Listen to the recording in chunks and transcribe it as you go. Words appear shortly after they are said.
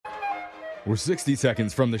We're 60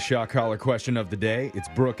 seconds from the shot collar question of the day. It's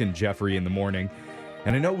Brooke and Jeffrey in the morning.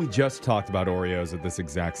 And I know we just talked about Oreos at this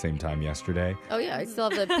exact same time yesterday. Oh, yeah. I still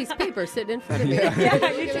have the piece of paper sitting in front of me. Yeah,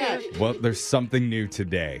 you do. Well, there's something new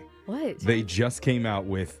today. What? They just came out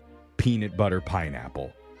with peanut butter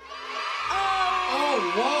pineapple.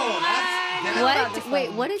 Oh, whoa. What?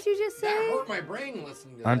 Wait, what did you just That say? hurt my brain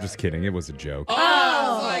listening to that. I'm just kidding. It was a joke. Oh,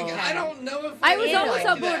 I was like, I don't know if I was would almost like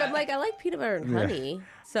on board. that. I'm like, I like peanut butter and honey.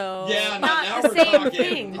 So Yeah, Not now the we're same talking.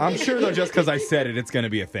 thing. I'm sure, though, just because I said it, it's going to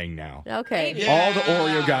be a thing now. Okay. Maybe. All the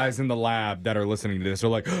Oreo guys in the lab that are listening to this are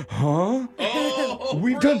like, huh? Oh,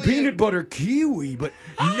 We've done brilliant. peanut butter kiwi, but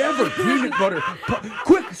never peanut butter.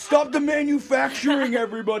 Quick, stop the manufacturing,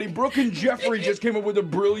 everybody. Brooke and Jeffrey just came up with a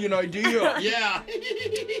brilliant idea. Yeah.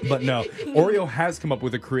 But no, Oreo has come up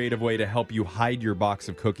with a creative way to help you hide your box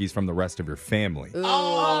of cookies from the rest of your family.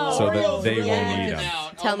 Oh, So that Oreos they really won't looking eat 'em.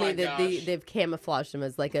 out. Tell Oh me my that gosh. they've camouflaged them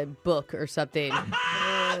as like a book or something.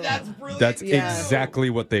 That's brilliant. That's Yeah. exactly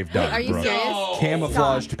what they've done, Are you Brooke. serious? No.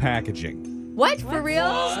 Camouflaged packaging. What? For real?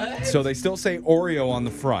 What? So they still say Oreo on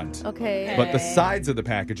the front. Okay. But the sides of the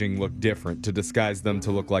packaging look different to disguise them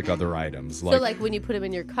to look like other items. So like when you put them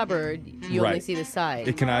in your cupboard, you only Right. see the side.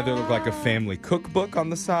 It can either look like a family cookbook on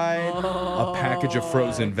the side, a package of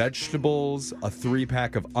frozen vegetables, a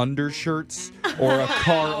 3-pack of undershirts, or a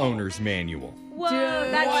car owner's manual. Whoa,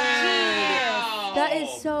 Dude. that's Wow. That is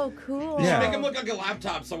so cool. Yeah. Make him look like a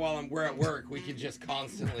laptop so while we're at work, we can just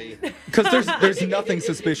constantly... Because there's nothing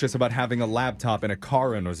suspicious about having a laptop and a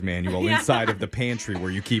car owner's manual inside of the pantry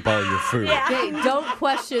where you keep all your food. Okay, don't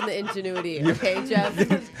question the ingenuity, okay, Jeff?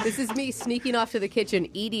 This is me sneaking off to the kitchen,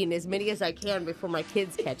 eating as many as I can before my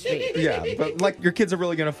kids catch me. Yeah, but like your kids are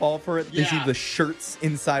really going to fall for it. They see Yeah. the shirts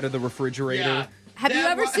inside of the refrigerator. Yeah. Have you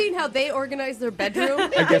Dad, ever why- seen how they organize their bedroom?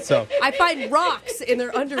 I guess so. I find rocks in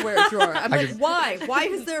their underwear drawer. I'm like, why? Why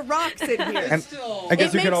is there rocks in here? And Still... I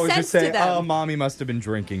guess It you could makes always just sense to say, them. oh, mommy must have been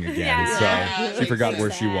drinking again, Yeah. so Yeah, she forgot makes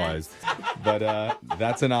where she sense. was. But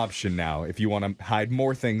that's an option now if you want to hide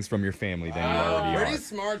more things from your family than you already Pretty are.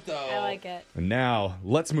 smart, though. I like it. And now,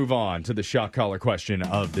 let's move on to the shot collar question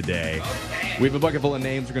of the day. We have a bucket full of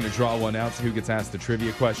names. We're going to draw one out, so who gets asked the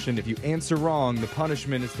trivia question. If you answer wrong, the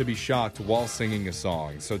punishment is to be shocked while singing a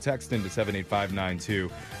song. So text into 78592.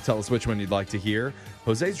 Tell us which one you'd like to hear.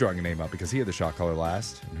 Jose's drawing a name out because he had the shot collar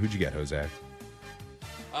last. And who'd you get, Jose?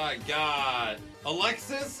 I got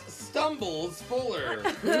Alexis Stumbles Fuller.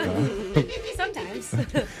 Sometimes.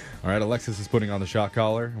 All right, Alexis is putting on the shot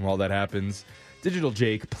collar. And while that happens, Digital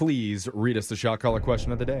Jake, please read us the shot collar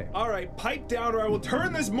question of the day. All right, pipe down or I will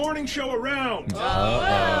turn this morning show around.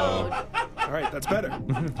 All right, that's better.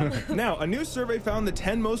 Now, a new survey found the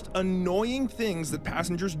 10 most annoying things that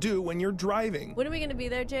passengers do when you're driving. When are we going to be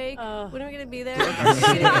there, Jake? When are we going to be there?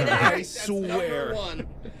 I Number swear. one.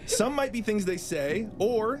 Some might be things they say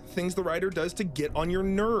or things the writer does to get on your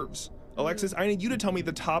nerves. Alexis, I need you to tell me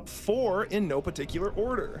the top 4 in no particular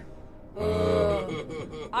order.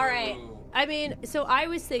 All right. I mean, so I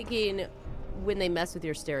was thinking when they mess with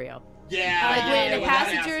your stereo. Yeah. Like when a without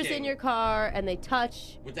passenger's asking. in your car and they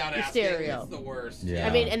touch Without your asking, stereo. it's the worst. Yeah.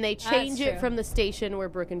 I mean, and they change That's it true. from the station where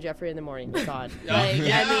Brooke and Jeffrey in the morning is on. Yeah. Like,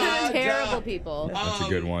 Yeah. I mean, terrible Yeah. people. That's a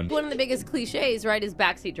good one. One of the biggest cliches, right, is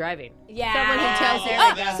backseat driving. Yeah. Someone who tells you, Oh,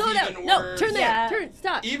 oh, that's slow down. even No, worse. turn there. Yeah. Turn,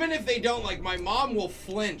 stop. Even if they don't, like, my mom will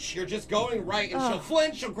flinch. You're just going right, and she'll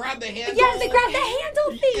flinch. She'll grab the handle. Yes, they grab the handle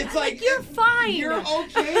thing. It's like you're fine. You're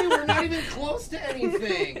okay. We're not even close to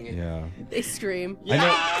anything. Yeah. They scream. Yeah.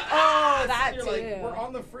 Oh, that You're too. like, we're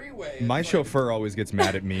on the freeway. It's My like- chauffeur always gets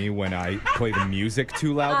mad at me when I play the music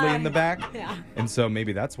too loudly in the back. Yeah. And so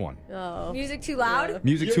maybe that's one. Oh. Music too loud?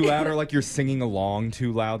 Music too loud, or like you're singing along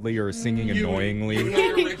too loudly, or singing You and annoyingly.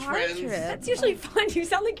 your rich Car friends. trip. That's usually fun. You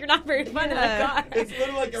sound like you're not very fun in a car. It's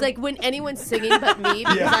literally like It's like when anyone's singing but me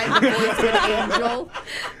because I have the voice of an angel.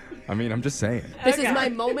 I mean, I'm just saying. This is Okay. my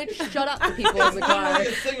moment. Shut up, the people in the car. literally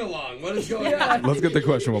a sing-along. What is going on? Let's get the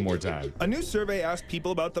question one more time. A new survey asked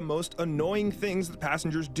people about the most annoying things that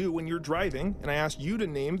passengers do when you're driving, and I asked you to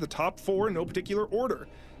name the top 4 in no particular order.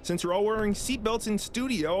 Since you're all wearing seatbelts in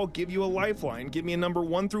studio, I'll give you a lifeline. Give me a number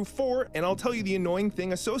 1 through 4, and I'll tell you the annoying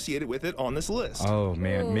thing associated with it on this list. Oh,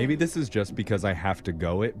 man. Maybe this is just because I have to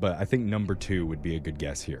go it, but I think number 2 would be a good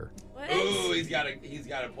guess here. Ooh, he's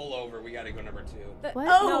got to pull over. We got to go number 2. What?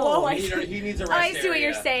 Oh, I He needs a rest I see what area.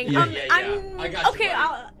 you're saying. Yeah, I got you, okay.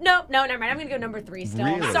 buddy. No, never mind. I'm gonna go number 3 still.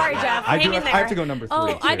 Really? Sorry, Jeff. I Hang in there. have to go number 3.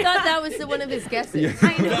 Oh, I too. thought that was one of his guesses.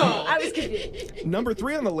 I know. No. I was confused. Number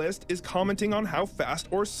 3 on the list is commenting on how fast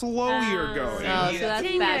or slow you're going. Oh, so that's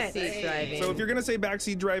Dang it. backseat driving. So if you're going to say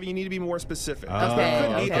backseat driving, you need to be more specific. Oh, There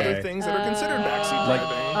could be okay. other things that are considered backseat Like-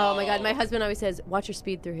 driving. Oh my God, my husband always says, "Watch your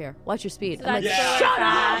speed through here. Watch your speed." I'm like, Yeah. Shut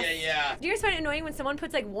yeah, up. yeah. Do you guys find it annoying when someone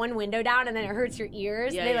puts like one window down and then it hurts your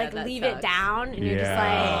ears? Yeah, They yeah, like that leave sucks. it down and you're just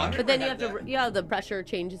Yeah. like, but then you have to, the pressure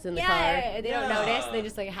changes in the car. yeah, they don't notice. They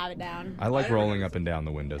just like have it down. I like rolling up and down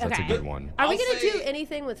the windows. That's Okay. a good one. Are we I'll gonna say- do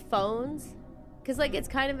anything with phones? Because like it's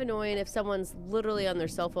kind of annoying if someone's literally on their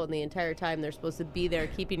cell phone the entire time they're supposed to be there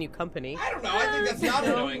keeping you company. I don't know. I think that's not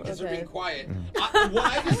No? annoying because they're Okay. being quiet. What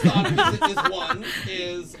I just thought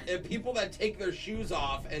is people that take their shoes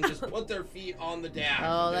off and just put their feet on the dash.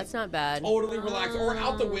 Oh, and that's just not bad. totally relax or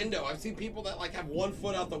out the window. I've seen people that like have one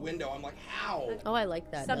foot out the window. I'm like, how? Oh, I like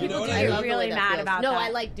that. Some though. people get I love the really way that mad feels. about No, that. I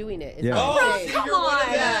like doing it. It's Yeah. not Oh, okay. see, Come you're one of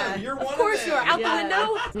on. them. You're one Of course of you are. them. Out Yeah. the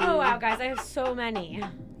window? Oh, wow, guys. I have so many.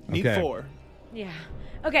 Need Okay. 4. Yeah.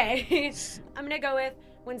 Okay. I'm going to go with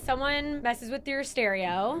when someone messes with your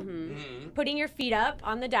stereo, Mhm. putting your feet up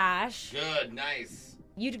on the dash. Good, nice.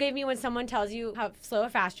 You gave me when someone tells you how slow or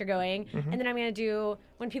fast you're going. And then I'm going to do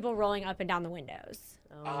when people rolling up and down the windows.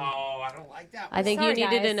 Oh, I don't like that. I think Sorry, you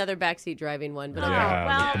needed guys. another backseat driving one, but Oh, okay. Yeah,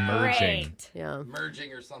 well, with the merging. great. Yeah.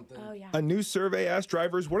 merging or something. Oh, yeah. A new survey asked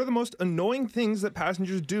drivers, what are the most annoying things that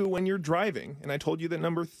passengers do when you're driving? And I told you that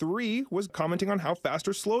number 3 was commenting on how fast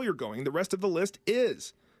or slow you're going. The rest of the list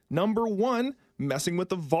is number 1, messing with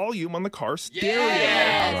the volume on the car stereo. All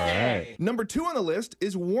Yes. right. Number 2 on the list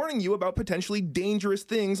is warning you about potentially dangerous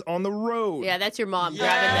things on the road. Yeah, that's your mom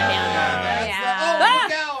grabbing the handle. That's Yeah. oh,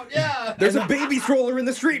 look out! Yeah. There's a baby stroller in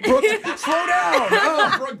the street, Brooke. Slow down.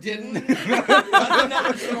 Oh, Brooke didn't. That's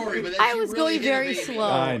another story. But then I she was really going hit a very baby.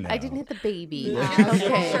 slow. I know. I didn't hit the baby. Sure,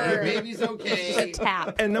 Okay. baby's okay. Just a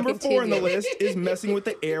tap. And number 4 on the Continue. list is messing with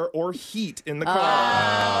the air or heat in the car.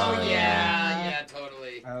 Oh yeah,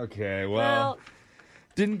 totally. Okay, Well,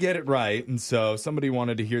 didn't get it right, and so somebody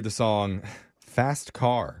wanted to hear the song "Fast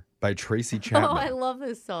Car" by Tracy Chapman. Oh, I love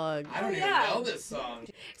this song. I don't even yeah. know this song.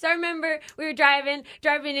 so I remember we were driving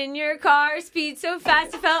in your car, speed so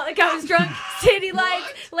fast, I felt like I was drunk. City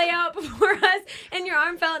lights lay out before us, and your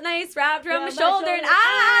arm felt nice wrapped around my shoulder, and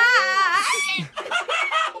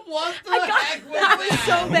What the heck was that was that?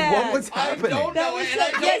 so bad. What was I happening? don't know it, and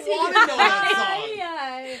I don't Yes, want to know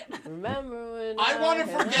that song. Remember when I want to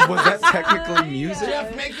forget. Was that technically music?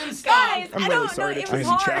 Jeff, make them stop. Guys, I'm I really don't sorry know. to It was Tracy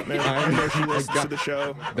hard. Chapman. I know she listens to the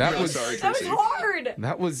show. That I'm really was- sorry, That was Tracy. hard.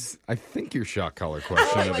 That was, I think, your shot collar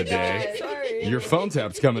question of the day. Sorry. Your phone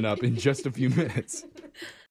tap's coming up in just a few minutes.